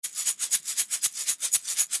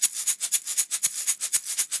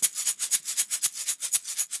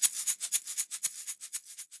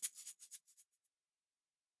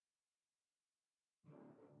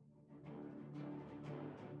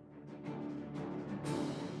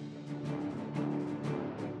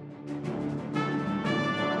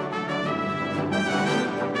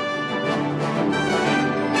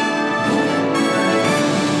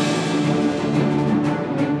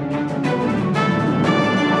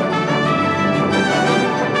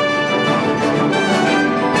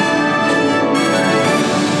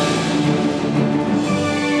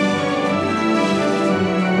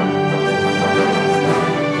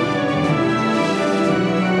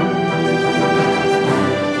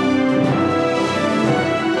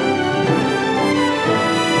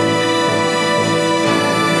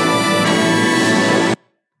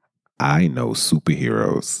I know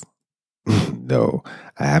superheroes. No,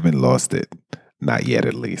 I haven't lost it. Not yet,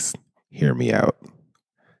 at least. Hear me out.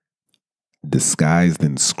 Disguised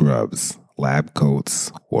in scrubs, lab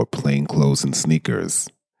coats, or plain clothes and sneakers,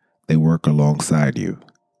 they work alongside you.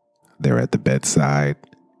 They're at the bedside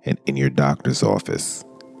and in your doctor's office.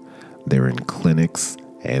 They're in clinics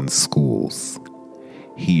and schools.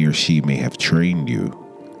 He or she may have trained you.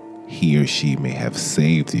 He or she may have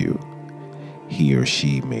saved you. He or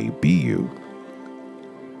she may be you.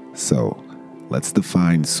 So, let's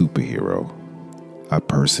define superhero. A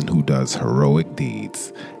person who does heroic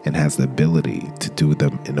deeds and has the ability to do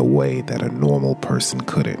them in a way that a normal person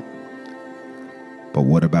couldn't. But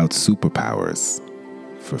what about superpowers?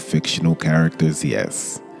 For fictional characters,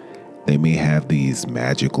 yes. They may have these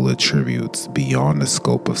magical attributes beyond the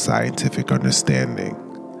scope of scientific understanding.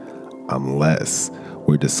 Unless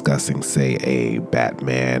we're discussing, say, a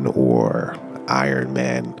Batman or Iron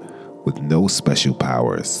Man with no special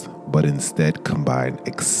powers, but instead combine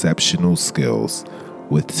exceptional skills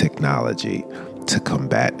with technology to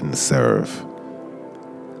combat and serve.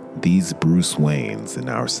 These Bruce Waynes in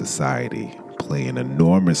our society play an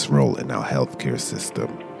enormous role in our healthcare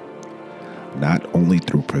system, not only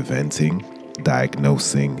through preventing,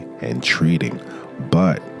 diagnosing, and treating,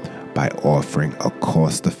 but by offering a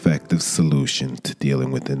cost-effective solution to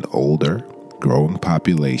dealing with an older, growing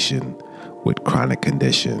population with chronic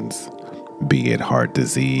conditions, be it heart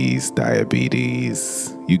disease,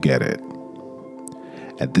 diabetes, you get it.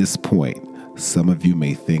 At this point, some of you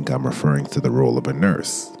may think I'm referring to the role of a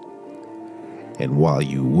nurse. And while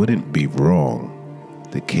you wouldn't be wrong,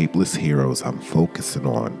 the capeless heroes I'm focusing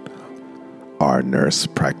on are nurse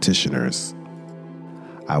practitioners.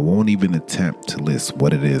 I won't even attempt to list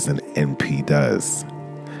what it is an NP does.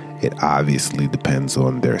 It obviously depends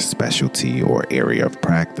on their specialty or area of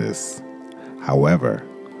practice. However,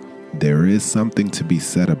 there is something to be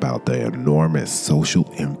said about the enormous social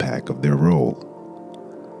impact of their role.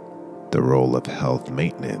 The role of health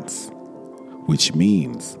maintenance, which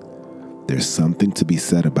means there's something to be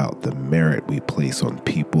said about the merit we place on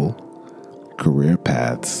people, career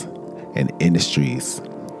paths, and industries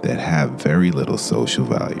that have very little social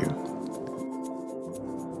value.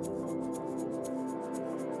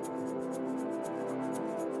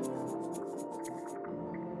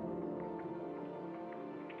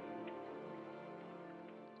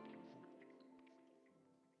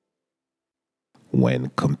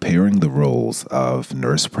 When comparing the roles of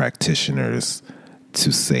nurse practitioners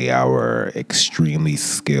to, say, our extremely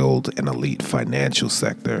skilled and elite financial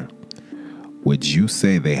sector, would you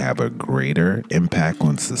say they have a greater impact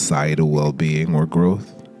on societal well-being or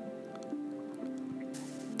growth?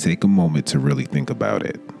 Take a moment to really think about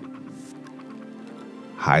it.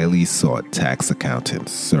 Highly sought tax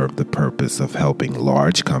accountants serve the purpose of helping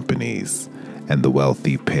large companies and the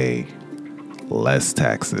wealthy pay less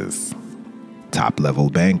taxes.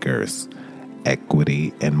 Top-level bankers,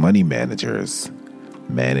 equity and money managers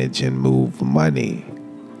manage and move money.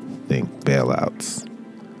 Think bailouts.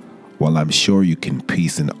 While I'm sure you can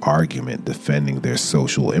piece an argument defending their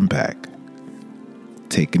social impact,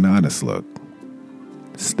 take an honest look.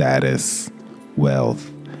 Status, wealth,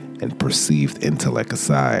 and perceived intellect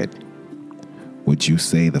aside, would you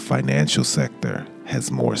say the financial sector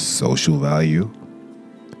has more social value?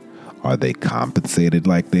 Are they compensated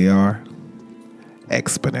like they are?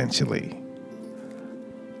 Exponentially.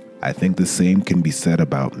 I think the same can be said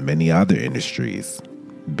about many other industries,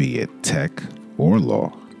 be it tech or law,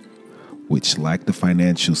 which, like the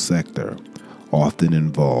financial sector, often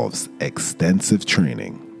involves extensive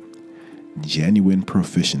training, genuine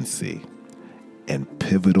proficiency, and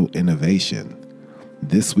pivotal innovation.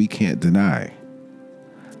 This we can't deny.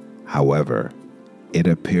 However, it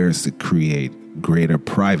appears to create greater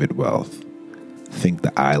private wealth. Think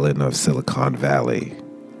the island of Silicon Valley,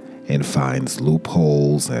 and finds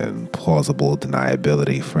loopholes and plausible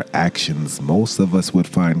deniability for actions most of us would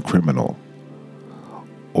find criminal,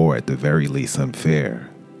 or at the very least unfair,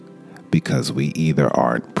 because we either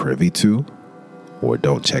aren't privy to or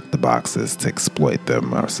don't check the boxes to exploit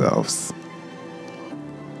them ourselves.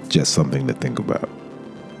 Just something to think about.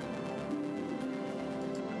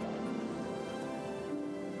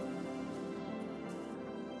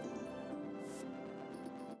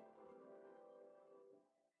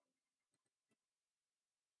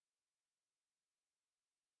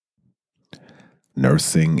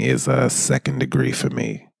 Nursing is a second degree for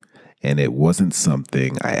me, and it wasn't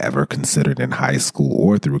something I ever considered in high school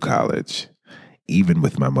or through college. Even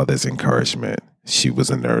with my mother's encouragement, she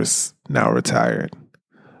was a nurse, now retired.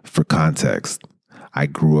 For context, I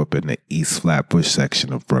grew up in the East Flatbush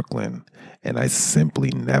section of Brooklyn, and I simply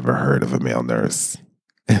never heard of a male nurse.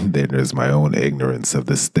 And then there's my own ignorance of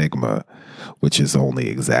the stigma, which is only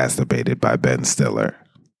exacerbated by Ben Stiller.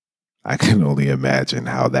 I can only imagine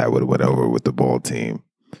how that would have went over with the ball team.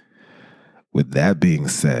 With that being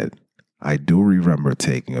said, I do remember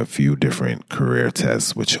taking a few different career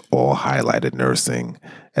tests which all highlighted nursing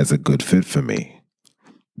as a good fit for me.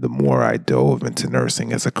 The more I dove into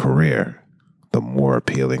nursing as a career, the more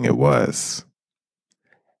appealing it was.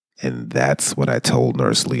 And that's what I told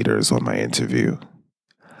nurse leaders on my interview.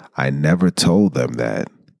 I never told them that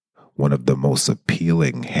one of the most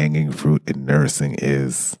appealing hanging fruit in nursing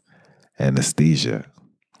is anesthesia.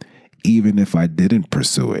 Even if I didn't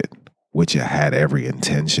pursue it, which I had every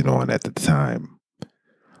intention on at the time,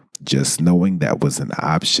 just knowing that was an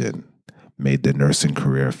option made the nursing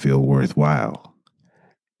career feel worthwhile.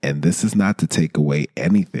 And this is not to take away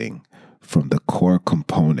anything from the core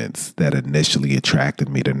components that initially attracted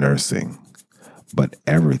me to nursing, but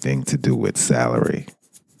everything to do with salary.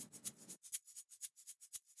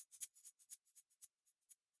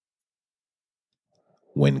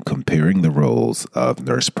 When comparing the roles of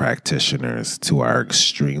nurse practitioners to our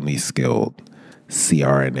extremely skilled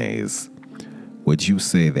CRNAs, would you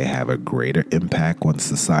say they have a greater impact on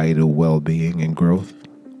societal well-being and growth?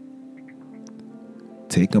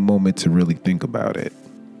 Take a moment to really think about it.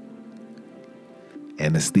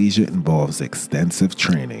 Anesthesia involves extensive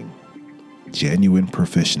training, genuine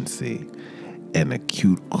proficiency, and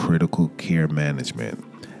acute critical care management.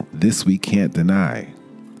 This we can't deny.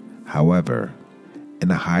 However, in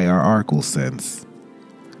a hierarchical sense,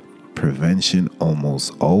 prevention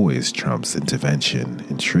almost always trumps intervention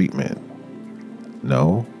and treatment.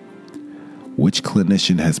 No? Which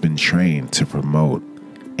clinician has been trained to promote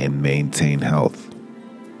and maintain health?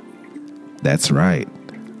 That's right,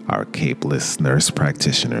 our capeless nurse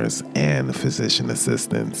practitioners and physician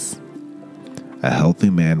assistants. A healthy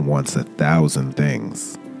man wants 1,000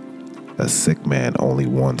 things. A sick man only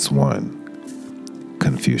wants one.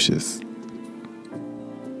 Confucius.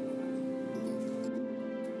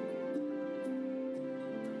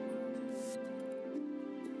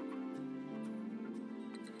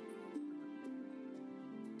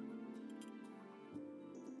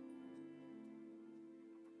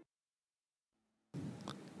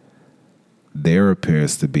 There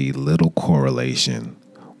appears to be little correlation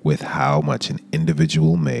with how much an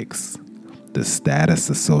individual makes, the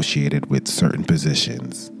status associated with certain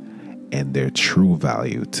positions, and their true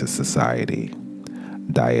value to society.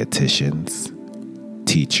 Dietitians,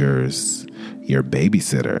 teachers, your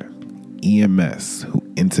babysitter, EMS who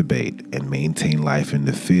intubate and maintain life in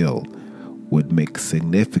the field would make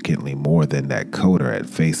significantly more than that coder at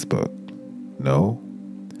Facebook. No?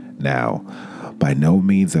 Now, by no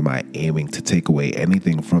means am I aiming to take away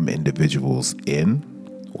anything from individuals in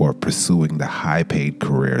or pursuing the high-paid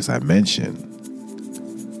careers I mentioned.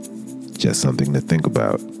 Just something to think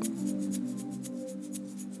about.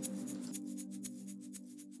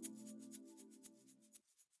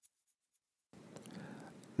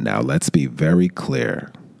 Now let's be very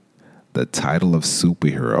clear. The title of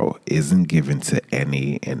superhero isn't given to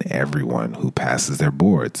any and everyone who passes their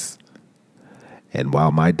boards. And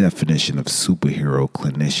while my definition of superhero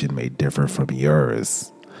clinician may differ from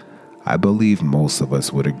yours, I believe most of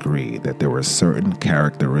us would agree that there were certain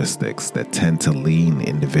characteristics that tend to lean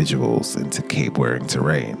individuals into cape-wearing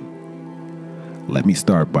terrain. Let me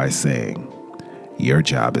start by saying, your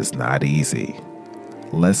job is not easy,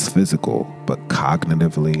 less physical, but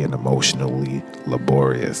cognitively and emotionally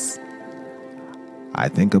laborious. I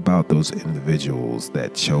think about those individuals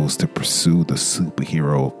that chose to pursue the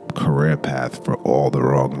superhero career path for all the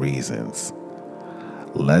wrong reasons.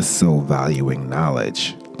 Less so valuing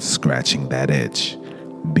knowledge, scratching that itch,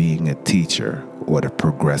 being a teacher, or to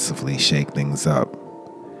progressively shake things up,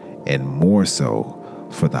 and more so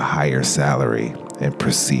for the higher salary and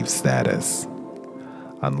perceived status.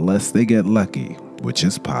 Unless they get lucky, which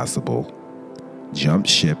is possible, jump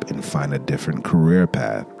ship and find a different career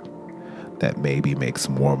path that maybe makes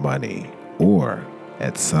more money, or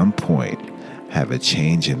at some point have a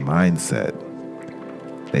change in mindset.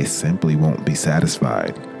 They simply won't be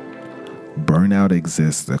satisfied. Burnout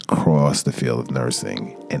exists across the field of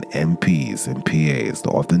nursing, and NPs and PAs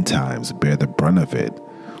oftentimes bear the brunt of it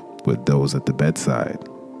with those at the bedside.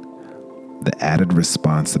 The added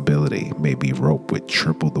responsibility may be roped with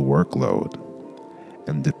triple the workload,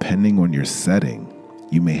 and depending on your setting,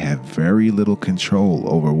 you may have very little control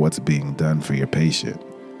over what's being done for your patient.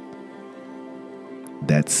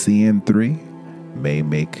 That CN3 may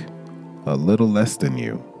make a little less than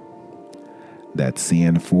you. That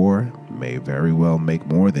CN4 may very well make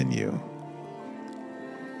more than you.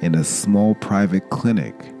 In a small private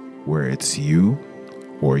clinic where it's you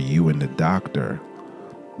or you and the doctor,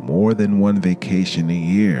 more than one vacation a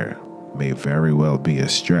year may very well be a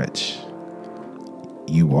stretch.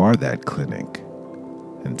 You are that clinic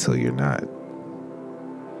until you're not.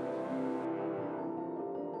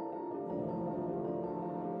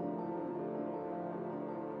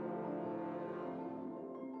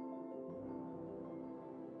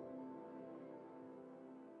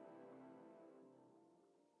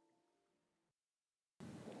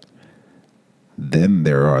 Then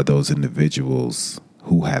there are those individuals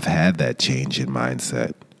who have had that change in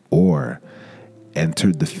mindset or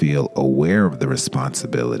entered the field aware of the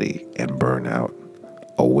responsibility and burnout,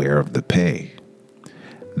 aware of the pay.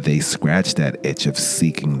 They scratch that itch of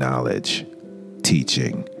seeking knowledge,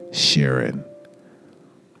 teaching, sharing.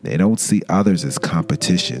 They don't see others as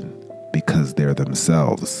competition because they're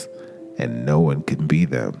themselves and no one can be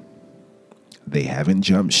them. They haven't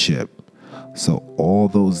jumped ship, so all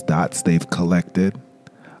those dots they've collected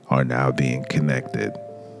are now being connected.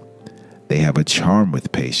 They have a charm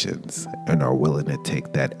with patients and are willing to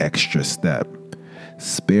take that extra step,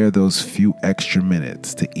 spare those few extra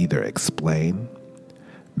minutes to either explain,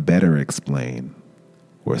 better explain,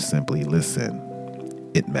 or simply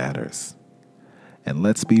listen. It matters. And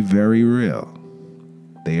let's be very real.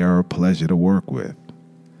 They are a pleasure to work with.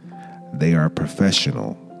 They are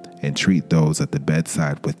professional and treat those at the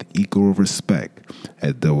bedside with equal respect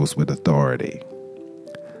as those with authority.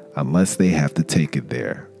 Unless they have to take it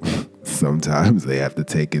there. Sometimes they have to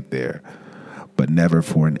take it there, but never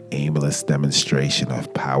for an aimless demonstration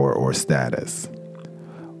of power or status.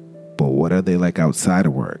 But what are they like outside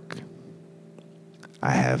of work?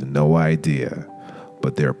 I have no idea,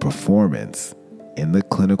 but their performance in the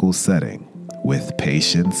clinical setting with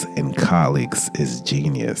patients and colleagues is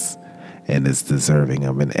genius and is deserving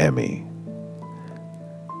of an Emmy.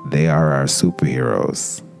 They are our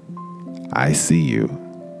superheroes. I see you.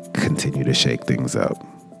 Continue to shake things up.